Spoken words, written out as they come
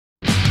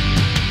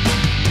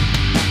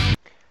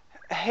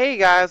Hey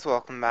guys,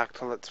 welcome back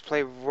to Let's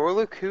Play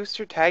Roller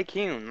Coaster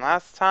Tycoon.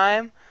 Last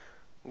time,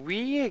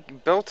 we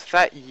built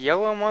that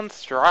yellow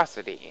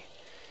monstrosity.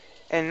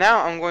 And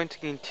now I'm going to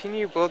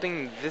continue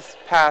building this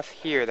path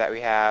here that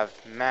we have.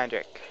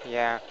 Magic,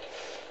 yeah.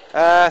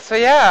 So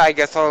yeah, I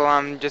guess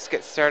I'll just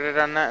get started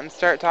on that and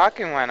start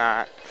talking, why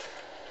not?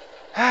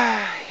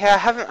 Yeah, I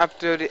haven't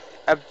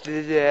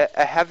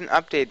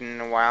updated in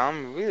a while.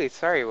 I'm really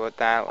sorry about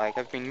that. Like,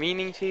 I've been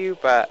meaning to,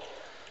 but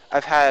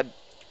I've had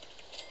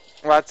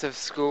lots of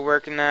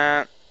schoolwork and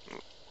that.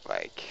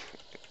 Like,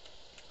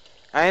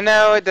 I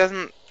know it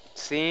doesn't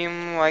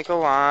seem like a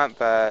lot,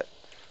 but,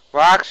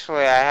 well,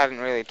 actually, I haven't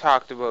really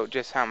talked about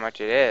just how much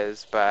it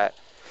is, but,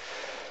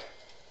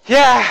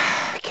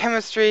 yeah,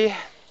 chemistry,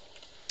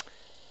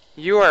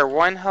 you are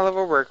one hell of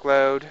a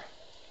workload.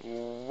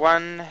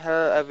 One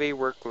hell of a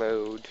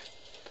workload.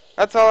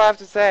 That's all I have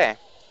to say.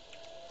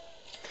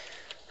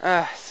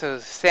 So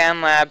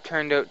Sand Lab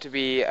turned out to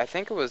be, I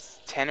think it was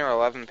 10 or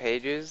 11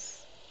 pages.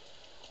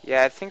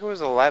 Yeah, I think it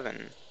was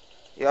 11.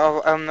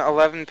 Yeah,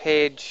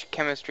 11-page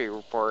chemistry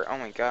report. Oh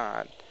my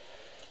god.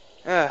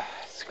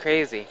 It's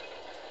crazy.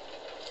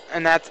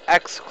 And that's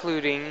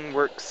excluding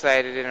works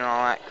cited and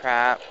all that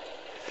crap.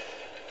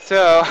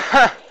 So,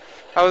 I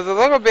was a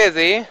little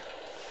busy,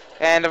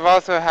 and I've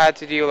also had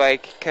to do,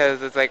 like,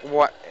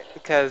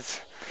 because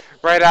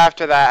right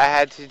after that I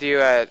had to do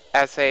an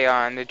essay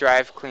on the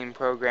Drive Clean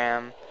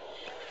program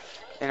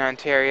in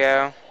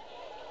Ontario.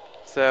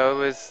 So it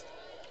was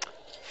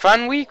a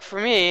fun week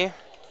for me.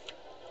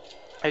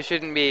 I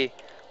shouldn't be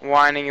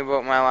whining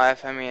about my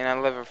life. I mean, I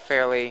live a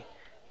fairly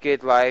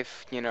good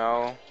life, you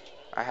know.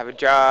 I have a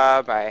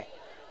job, I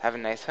have a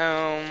nice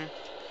home,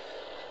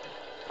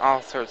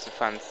 all sorts of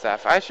fun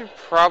stuff. I should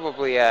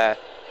probably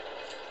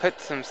put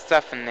some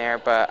stuff in there,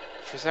 but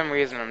for some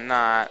reason I'm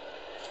not.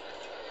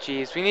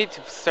 Jeez, we need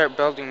to start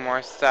building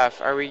more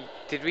stuff.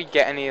 Did we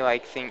get any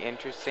like thing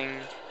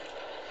interesting?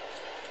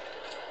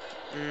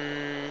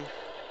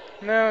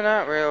 No,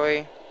 not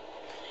really.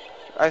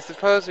 I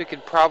suppose we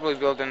could probably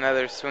build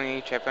another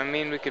swinging chip. I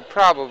mean, we could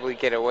probably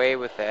get away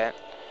with it.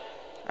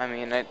 I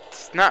mean,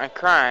 it's not a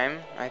crime,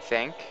 I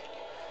think.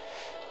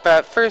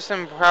 But first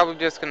I'm probably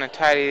just gonna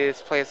tidy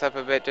this place up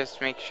a bit just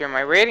to make sure my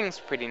rating's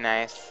pretty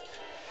nice.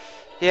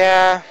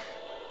 Yeah.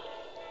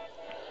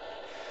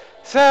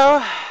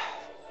 So,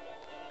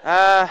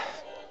 uh,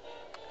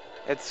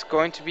 it's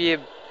going to be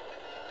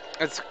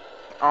it's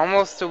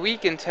almost a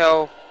week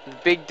until the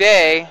big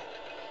day.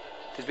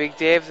 The big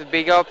day of the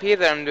big LP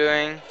that I'm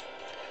doing.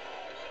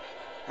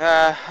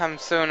 I'm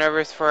so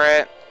nervous for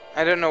it.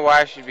 I don't know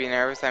why I should be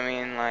nervous. I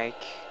mean, like,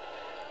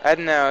 I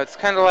don't know. It's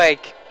kind of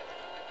like,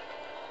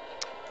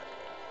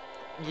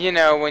 you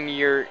know,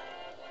 you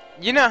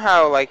know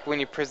how, like, when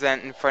you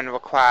present in front of a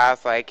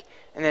class, like,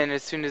 and then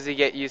as soon as you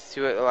get used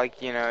to it,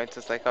 like, you know, it's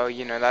just like, oh,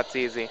 you know, that's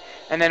easy.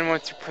 And then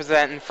once you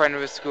present in front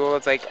of a school,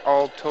 it's like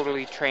all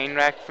totally train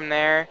wreck from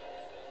there.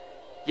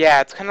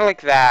 Yeah, it's kind of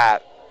like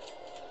that.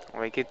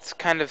 Like, it's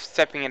kind of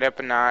stepping it up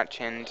a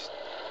notch, and,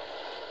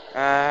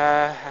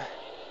 uh,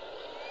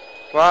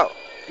 well,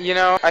 you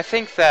know, I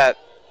think that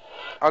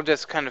I'll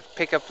just kind of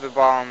pick up the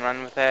ball and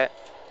run with it.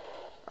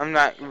 I'm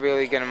not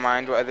really gonna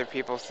mind what other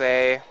people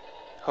say,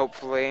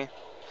 hopefully.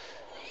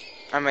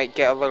 I might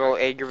get a little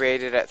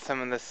aggravated at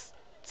some of the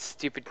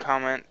stupid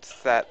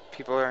comments that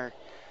people are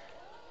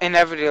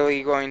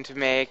inevitably going to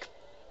make.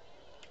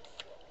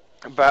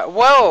 But,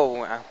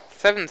 whoa!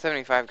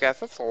 775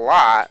 guests, that's a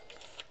lot.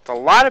 It's a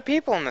lot of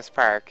people in this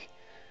park.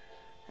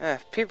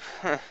 People...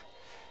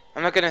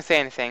 I'm not gonna say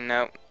anything,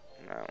 no.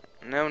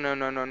 No, no,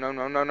 no, no, no,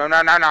 no, no, no,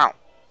 no, no, no!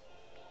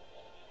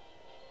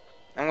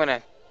 I'm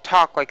gonna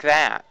talk like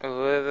that.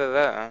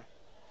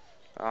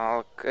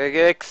 All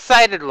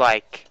excited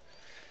like.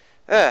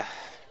 Ugh.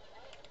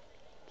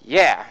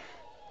 Yeah.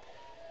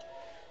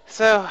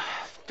 So,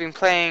 I've been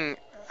playing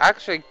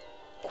actually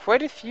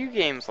quite a few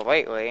games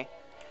lately.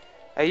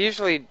 I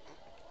usually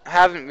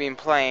haven't been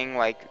playing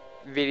like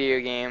video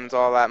games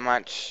all that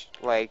much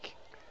like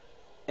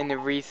in the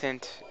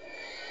recent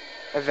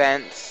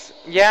events.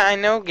 Yeah, I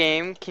know,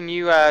 game. Can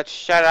you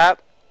shut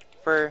up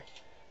for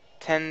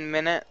 10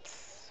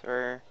 minutes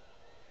or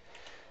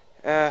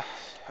uh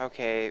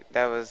okay,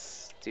 that was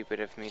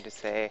stupid of me to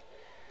say.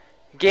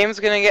 Game's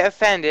gonna get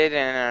offended,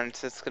 and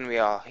it's just gonna be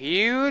a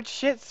huge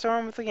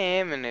shitstorm with the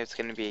game, and it's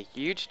gonna be a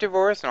huge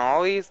divorce, and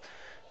all these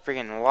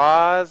freaking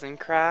laws and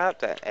crap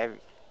that I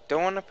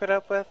don't want to put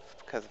up with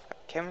because of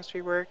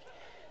chemistry work,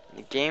 and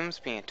the game's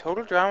being a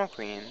total drama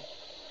queen.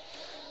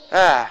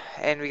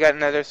 And we got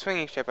another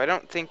swinging ship. I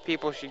don't think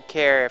people should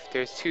care if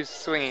there's two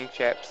swinging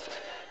ships.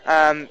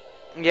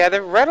 Yeah,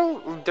 they're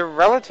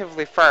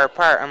relatively far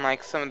apart,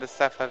 unlike some of the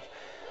stuff I've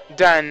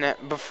done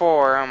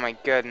before. Oh my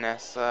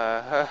goodness.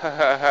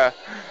 I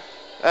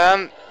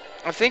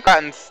think I've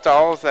gotten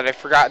stalls that I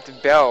forgot to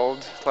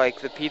build, like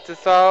the pizza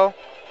stall.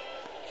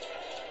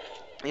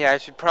 Yeah, I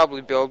should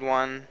probably build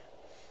one.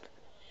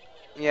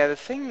 Yeah, the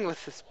thing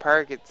with this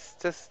park, it's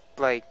just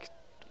like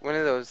one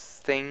of those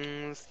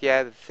things.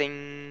 Yeah, the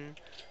thing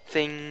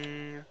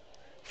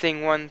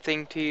one,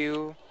 thing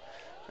two.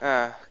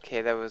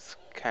 Okay, that was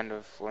kind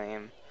of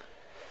lame.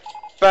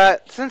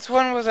 But since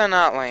when was I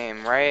not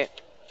lame, right?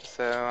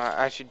 So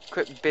I should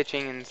quit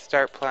bitching and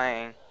start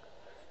playing.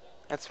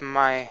 That's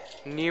my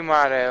new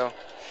motto.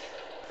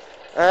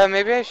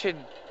 Maybe I should...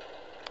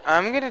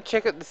 I'm gonna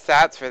check out the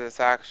stats for this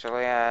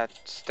actually.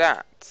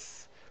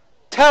 Stats.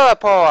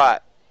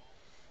 Teleport!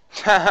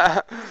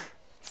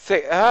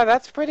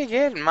 That's pretty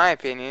good in my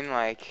opinion.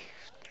 Like,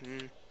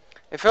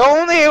 if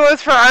only it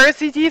was for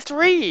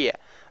RCT3!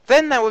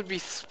 Then that would be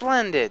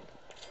splendid.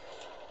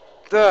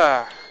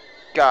 Ugh.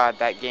 God,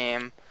 that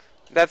game.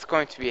 That's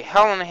going to be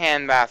hell in a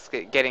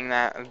handbasket getting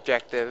that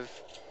objective.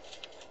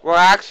 Well,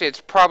 actually,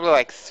 it's probably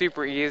like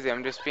super easy.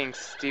 I'm just being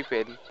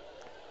stupid.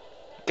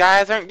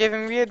 Guys aren't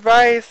giving me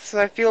advice.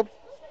 I feel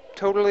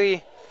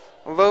totally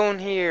alone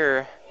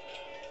here.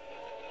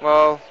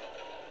 Well,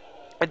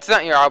 it's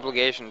not your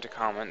obligation to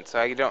comment, so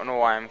I don't know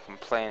why I'm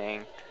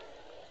complaining.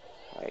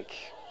 Like,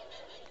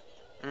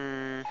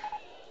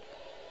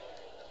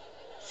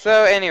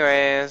 So,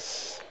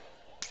 anyways,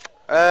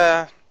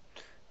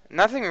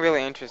 nothing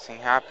really interesting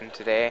happened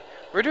today.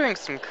 We're doing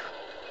some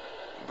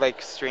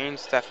like strange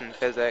stuff in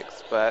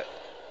physics, but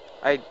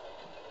I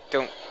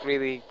don't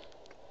really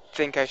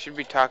think I should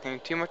be talking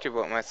too much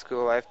about my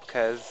school life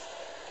because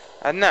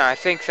I don't know. I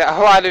think that a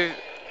lot of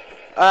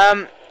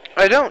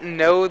I don't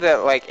know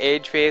that like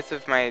age base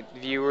of my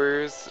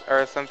viewers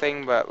or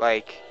something, but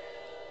like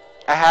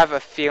I have a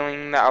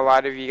feeling that a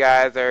lot of you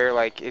guys are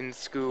like in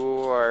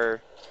school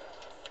or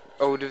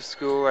out of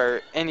school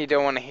and you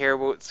don't want to hear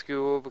about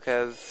school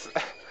because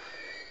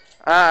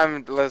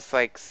I'm just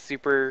like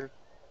super.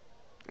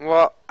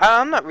 Well,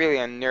 I'm not really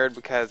a nerd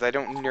because I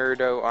don't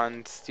nerd out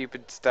on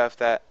stupid stuff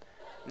that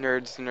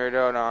nerds nerd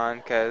out on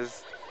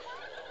because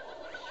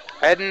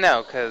I don't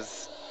know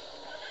because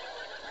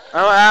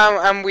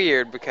I'm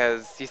weird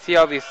because you see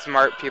all these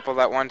smart people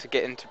that want to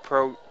get into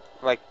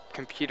like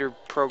computer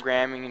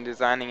programming and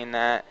designing and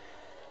that,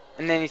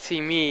 and then you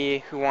see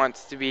me who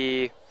wants to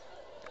be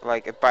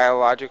like a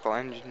biological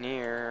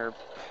engineer or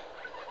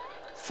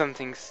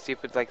something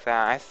stupid like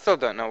that. I still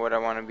don't know what I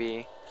want to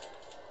be.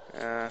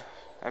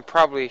 I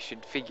probably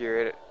should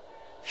figure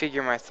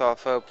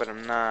myself out, but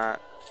I'm not.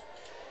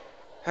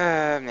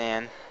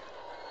 Man. I'm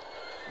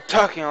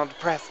talking all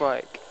depressed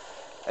like.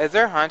 Is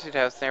there a haunted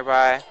house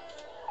nearby?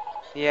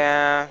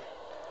 Yeah.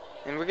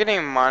 And we're getting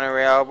a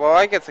monorail. Well,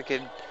 I guess I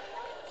could...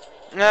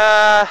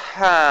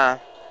 Huh.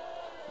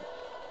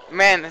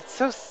 Man, it's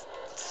so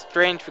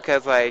strange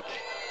because, like...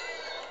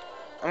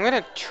 I'm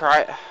gonna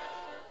try...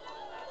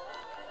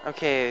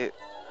 Okay.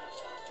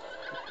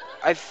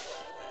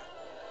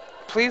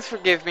 Please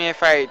forgive me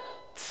if I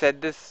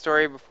said this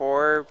story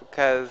before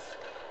because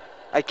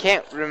I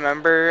can't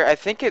remember. I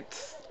think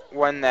it's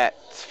one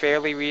that's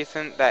fairly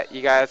recent that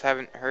you guys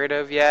haven't heard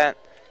of yet.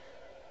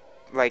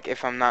 Like,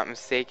 if I'm not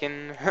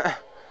mistaken.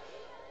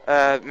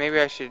 Maybe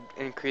I should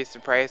increase the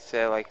price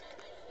to like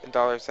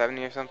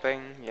 $1.70 or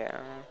something. Yeah.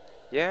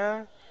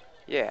 Yeah.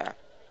 Yeah.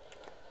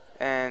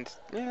 And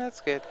yeah, that's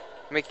good.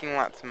 Making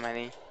lots of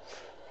money.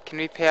 Can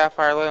we pay off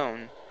our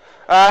loan?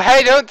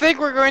 Hey, don't think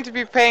we're going to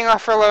be paying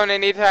off our loan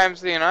anytime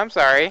soon. I'm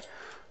sorry.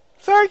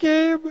 Sorry,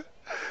 Gabe.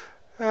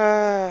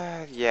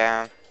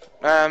 Yeah.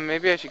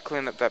 Maybe I should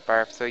clean up that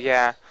barf. So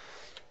yeah.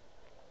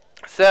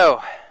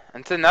 So,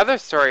 it's another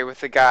story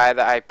with the guy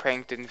that I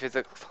pranked in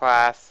physics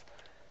class.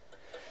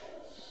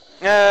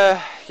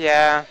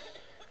 Yeah.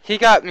 He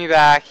got me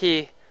back.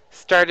 He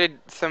started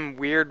some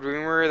weird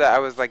rumor that I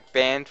was like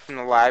banned from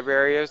the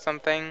library or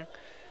something.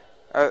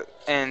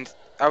 And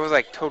I was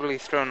like totally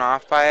thrown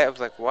off by it. I was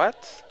like,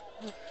 what?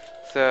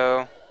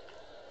 So,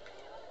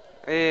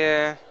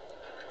 yeah.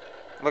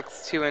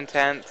 Looks too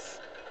intense.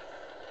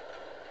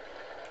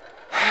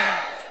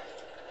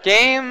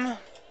 Game?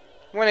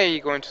 When are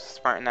you going to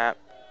smarten up?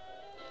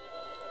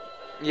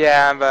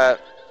 Yeah,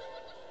 but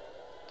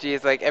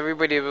geez, like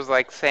everybody was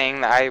like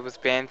saying that I was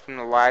banned from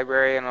the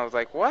library, and I was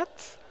like,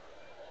 what?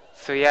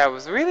 So yeah, it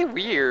was really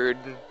weird,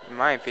 in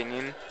my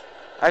opinion.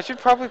 I should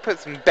probably put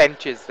some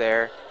benches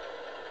there.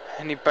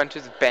 I need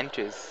bunches of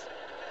benches.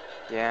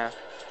 Yeah.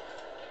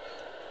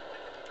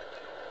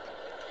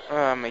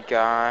 Oh my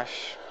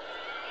gosh.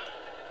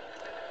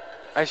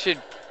 I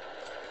should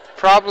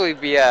probably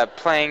be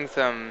playing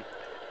some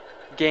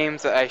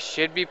games that I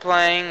should be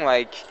playing,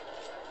 like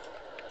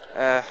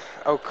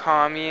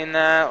Okami and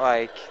that,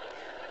 like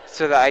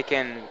so that I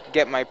can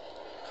get my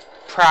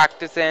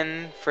practice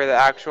in for the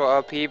actual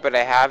LP, but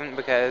I haven't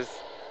because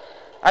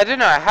I don't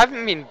know, I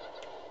haven't been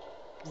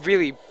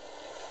really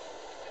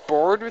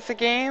bored with the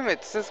game.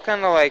 It's just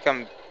kind of like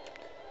I'm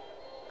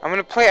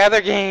gonna play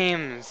other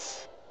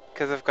games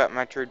because I've got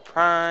Metroid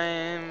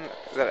Prime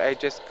that I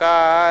just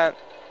got,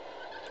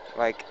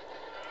 like,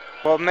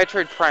 well,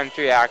 Metroid Prime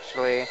 3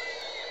 actually.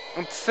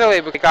 It's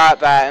silly because I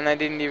got that and I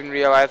didn't even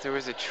realize there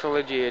was a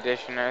trilogy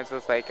edition. I was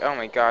just like, oh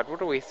my god,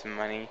 what a waste of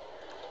money.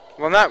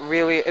 Well, not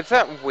really. It's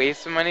not a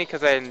waste of money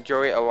because I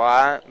enjoy it a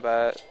lot,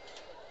 but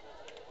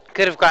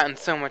could have gotten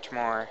so much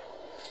more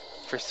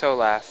for so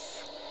less.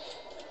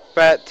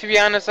 But to be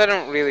honest, I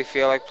don't really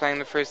feel like playing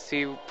the first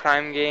two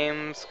Prime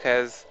games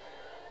because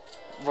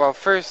well,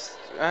 first,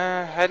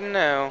 I don't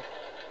know.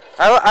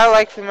 I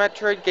like the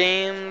Metroid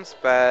games,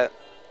 but,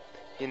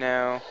 you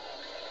know,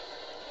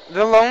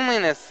 the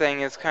loneliness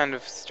thing is kind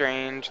of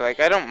strange. Like,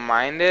 I don't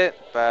mind it,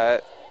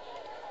 but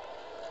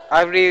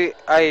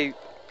I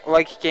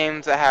like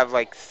games that have,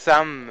 like,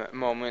 some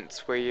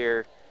moments where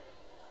you're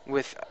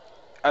with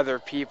other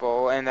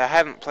people, and I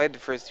haven't played the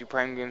first two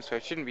Prime games, so I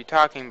shouldn't be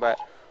talking, but,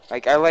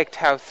 like, I liked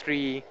how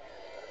 3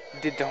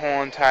 did the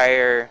whole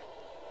entire,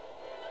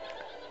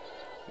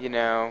 you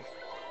know,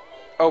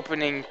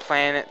 opening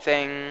planet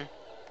thing,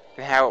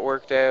 and how it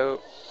worked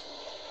out,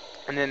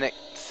 and then it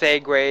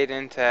segued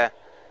into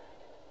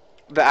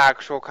the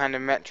actual kind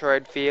of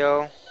Metroid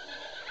feel.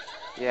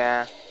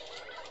 Yeah.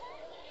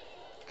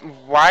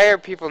 Why are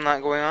people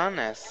not going on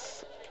this?